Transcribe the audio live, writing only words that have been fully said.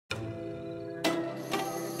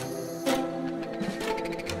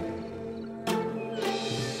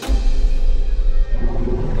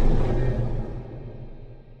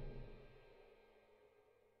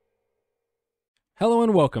Hello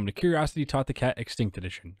and welcome to Curiosity Taught the Cat Extinct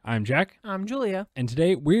Edition. I'm Jack, I'm Julia. and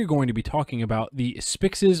today we're going to be talking about the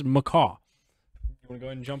Spix's Macaw. You want to go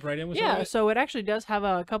ahead and jump right in with some of Yeah, it? so it actually does have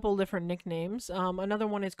a couple different nicknames. Another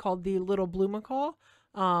one is called the Little Blue Macaw.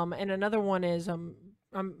 And another one is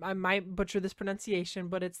I might butcher this pronunciation,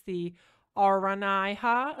 but it's the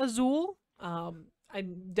Aranaiha Azul. I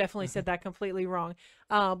definitely said that completely wrong.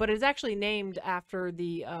 But it's actually named after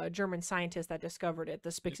the German scientist that discovered it,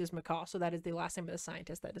 the Spix's Macaw. So that is the last name of the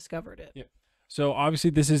scientist that discovered it. Yep. So obviously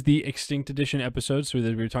this is the Extinct Edition episode, so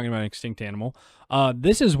we're talking about an extinct animal.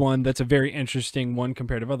 This is one that's a very interesting one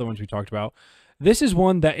compared to other ones we talked about. This is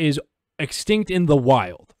one that is extinct in the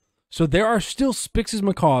wild. So there are still Spix's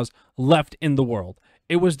macaws left in the world.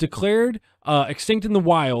 It was declared extinct in the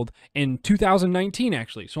wild in 2019,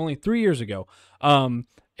 actually, so only 3 years ago.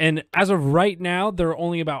 And as of right now, there are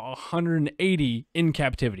only about 180 in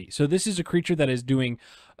captivity. So this is a creature that is doing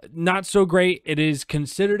not so great. It is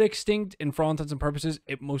considered extinct, and for all intents and purposes,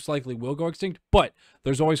 it most likely will go extinct. But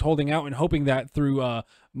there's always holding out and hoping that through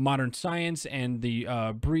modern science and the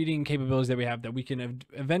breeding capabilities that we have, that we can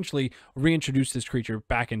eventually reintroduce this creature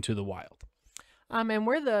back into the wild. And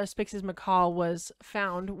where the Spix's macaw was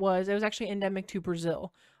found was it was actually endemic to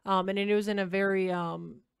Brazil, and it was in a very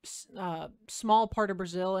small part of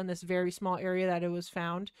Brazil, in this very small area that it was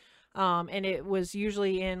found, and it was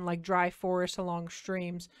usually in like dry forests along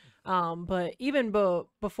streams. But even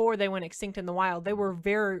before they went extinct in the wild, they were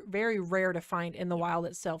very, very rare to find in the wild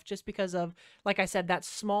itself, just because of, like I said, that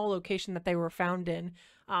small location that they were found in.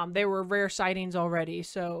 They were rare sightings already,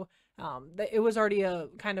 so it was already a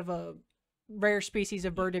kind of a rare species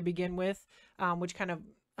of bird to begin with, which kind of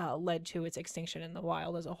led to its extinction in the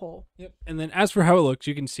wild as a whole. Yep. And then as for how it looks,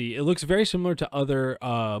 you can see it looks very similar to other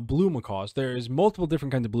blue macaws. There is multiple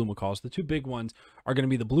different kinds of blue macaws. The two big ones are going to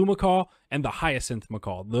be the blue macaw and the hyacinth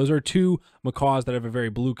macaw. Those are two macaws that have a very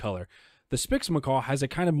blue color. The Spix macaw has a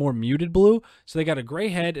kind of more muted blue, so they got a gray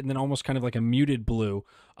head and then almost kind of like a muted blue.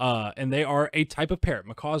 And they are a type of parrot.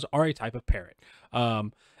 Macaws are a type of parrot.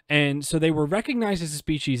 And so they were recognized as a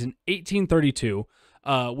species in 1832,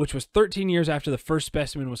 which was 13 years after the first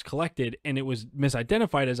specimen was collected, and it was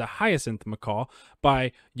misidentified as a hyacinth macaw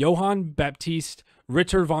by Johann Baptist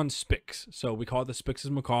Ritter von Spix. So we call it the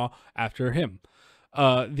Spix's macaw after him.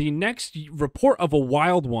 The next report of a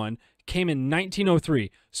wild one came in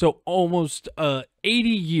 1903. So almost 80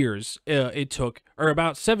 years it took, or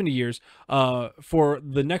about 70 years, for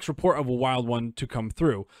the next report of a wild one to come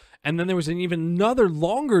through. And then there was even another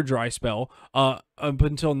longer dry spell up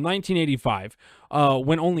until 1985,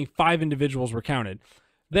 when only 5 individuals were counted.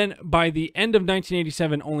 Then by the end of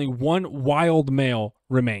 1987, only 1 wild male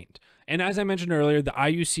remained. And as I mentioned earlier, the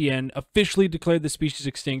IUCN officially declared the species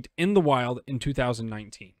extinct in the wild in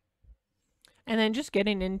 2019. And then just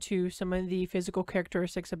getting into some of the physical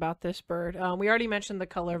characteristics about this bird. We already mentioned the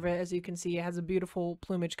color of it. As you can see, it has a beautiful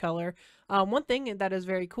plumage color. One thing that is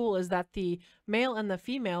very cool is that the male and the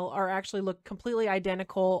female are actually look completely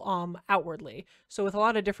identical outwardly. So with a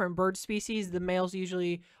lot of different bird species, the males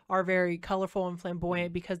usually are very colorful and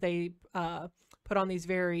flamboyant because they put on these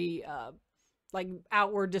very like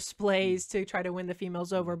outward displays to try to win the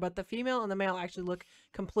females over. But the female and the male actually look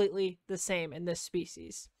completely the same in this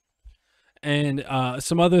species. And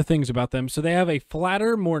some other things about them. So they have a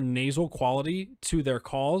flatter, more nasal quality to their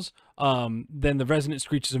calls than the resonant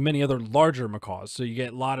screeches of many other larger macaws. So you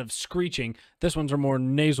get a lot of screeching. This one's are more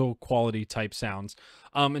nasal quality type sounds.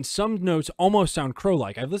 And some notes almost sound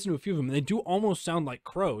crow-like. I've listened to a few of them, and they do almost sound like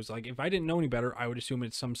crows. Like if I didn't know any better, I would assume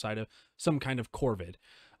it's some kind of corvid.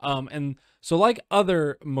 And so like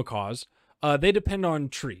other macaws, they depend on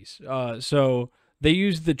trees. So they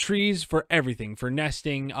use the trees for everything, for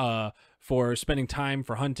nesting, for spending time,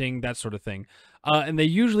 for hunting, that sort of thing. And they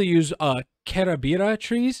usually use carabira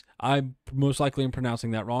trees. I most likely am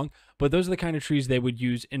pronouncing that wrong, but those are the kind of trees they would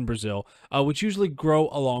use in Brazil, which usually grow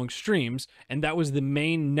along streams, and that was the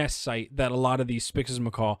main nest site that a lot of these Spix's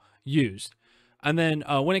macaw used. And then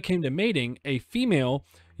when it came to mating, a female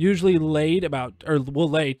usually will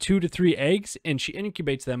lay 2 to 3 eggs, and she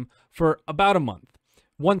incubates them for about a month.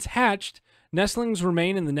 Once hatched, nestlings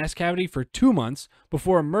remain in the nest cavity for 2 months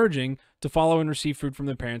before emerging to follow and receive food from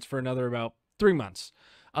their parents for another about 3 months.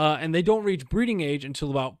 And they don't reach breeding age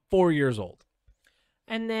until about 4 years old.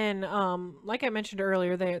 And then, like I mentioned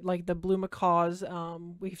earlier, they like the blue macaws.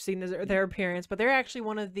 We've seen their appearance, but they're actually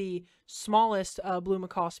one of the smallest blue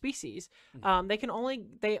macaw species.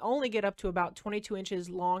 They only get up to about 22 inches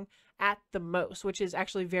long at the most, which is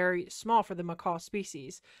actually very small for the macaw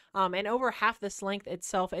species. And over half this length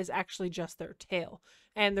itself is actually just their tail,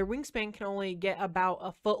 and their wingspan can only get about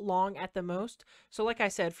a foot long at the most. So, like I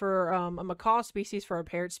said, for a macaw species, for a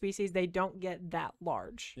parrot species, they don't get that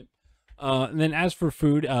large. Yep. And then as for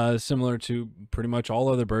food, similar to pretty much all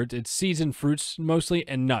other birds, it's seeds and fruits mostly,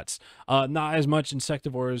 and nuts. Not as much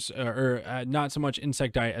insectivores, or not so much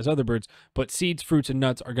insect diet as other birds, but seeds, fruits, and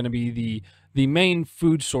nuts are going to be the main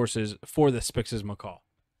food sources for the Spix's macaw.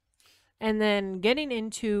 And then getting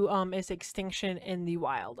into its extinction in the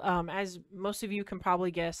wild. As most of you can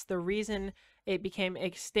probably guess, the reason it became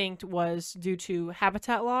extinct was due to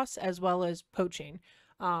habitat loss as well as poaching.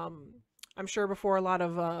 I'm sure before a lot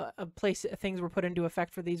of things were put into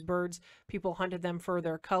effect for these birds, people hunted them for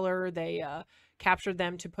their color. They captured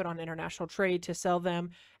them to put on international trade to sell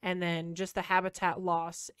them, and then just the habitat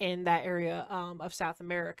loss in that area of South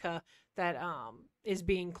America that is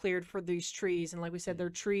being cleared for these trees. And like we said, their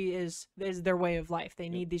tree is their way of life. They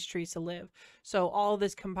need these trees to live. So all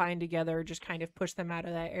this combined together just kind of pushed them out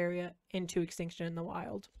of that area into extinction in the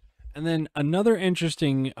wild. And then another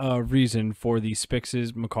interesting reason for the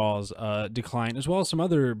Spix's macaws decline, as well as some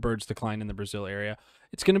other birds decline in the Brazil area,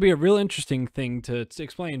 it's going to be a real interesting thing to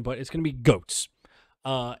explain, but it's going to be goats.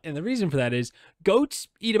 And the reason for that is goats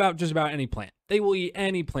eat just about any plant. They will eat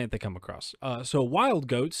any plant they come across. So wild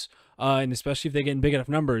goats, and especially if they get in big enough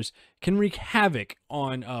numbers, can wreak havoc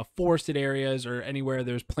on forested areas or anywhere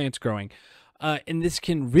there's plants growing. And this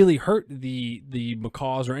can really hurt the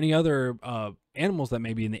macaws or any other animals that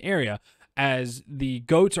may be in the area, as the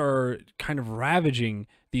goats are kind of ravaging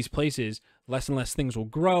these places. Less and less things will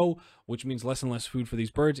grow, which means less and less food for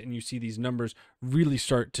these birds, and you see these numbers really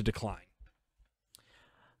start to decline.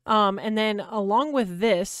 And then along with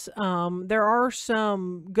this, there are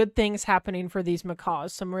some good things happening for these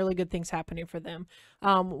macaws, some really good things happening for them.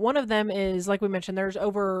 One of them is, like we mentioned, there's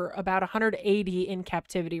over about 180 in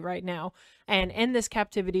captivity right now. And in this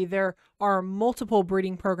captivity, there are multiple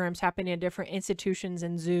breeding programs happening at different institutions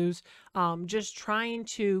and zoos, just trying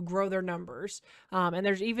to grow their numbers. And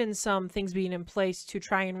there's even some things being in place to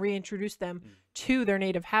try and reintroduce them to their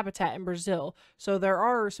native habitat in Brazil. So there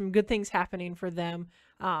are some good things happening for them.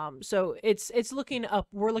 So it's looking up.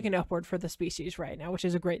 We're looking upward for the species right now, which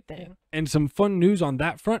is a great thing. And some fun news on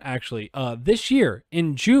that front, actually. This year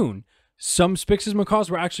in June, some Spix's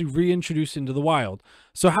macaws were actually reintroduced into the wild.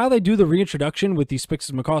 So how they do the reintroduction with these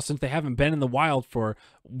Spix's macaws, since they haven't been in the wild for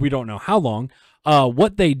we don't know how long,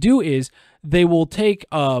 what they do is they will take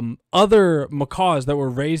other macaws that were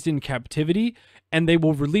raised in captivity, and they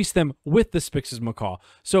will release them with the Spix's macaw.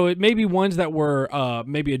 So it may be ones that were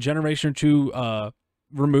maybe a generation or two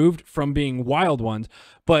removed from being wild ones,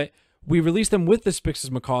 but we release them with the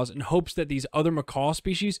Spix's macaws in hopes that these other macaw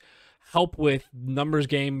species help with numbers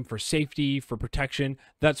game, for safety, for protection,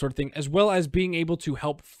 that sort of thing, as well as being able to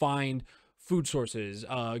help find food sources,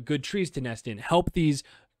 good trees to nest in, help these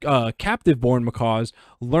captive born macaws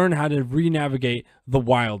learn how to re-navigate the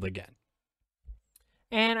wild again.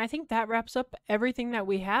 And I think that wraps up everything that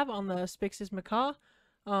we have on the Spix's macaw.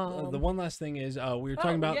 The one last thing is we were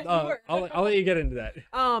talking about. Yeah, I'll let you get into that.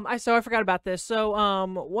 I forgot about this. So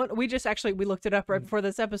we looked it up right before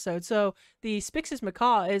this episode. So the Spix's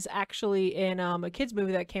macaw is actually in a kids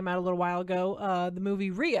movie that came out a little while ago. The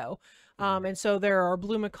movie Rio. And so there are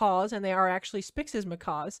blue macaws, and they are actually Spix's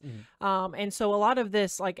macaws. And so a lot of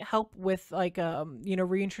this help with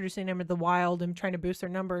reintroducing them into the wild and trying to boost their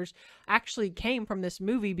numbers actually came from this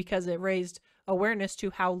movie, because it raised awareness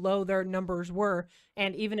to how low their numbers were.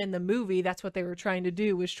 And even in the movie, that's what they were trying to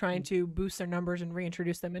do, was trying to boost their numbers and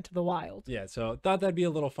reintroduce them into the wild. Yeah, so thought that'd be a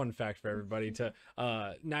little fun fact for everybody to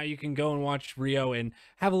now you can go and watch Rio and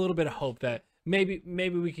have a little bit of hope that maybe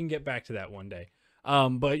we can get back to that one day.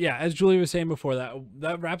 But yeah, as Julie was saying before,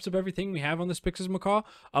 that wraps up everything we have on the Spix's macaw.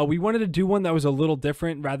 We wanted to do one that was a little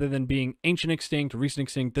different, rather than being ancient extinct, recent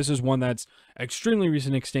extinct. This is one that's extremely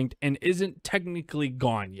recent extinct and isn't technically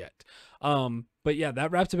gone yet. But yeah,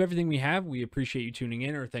 that wraps up everything we have. We appreciate you tuning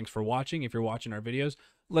in, or thanks for watching. If you're watching our videos,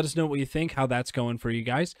 let us know what you think, how that's going for you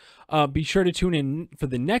guys. Be sure to tune in for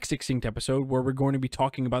the next extinct episode, where we're going to be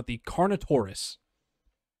talking about the Carnotaurus.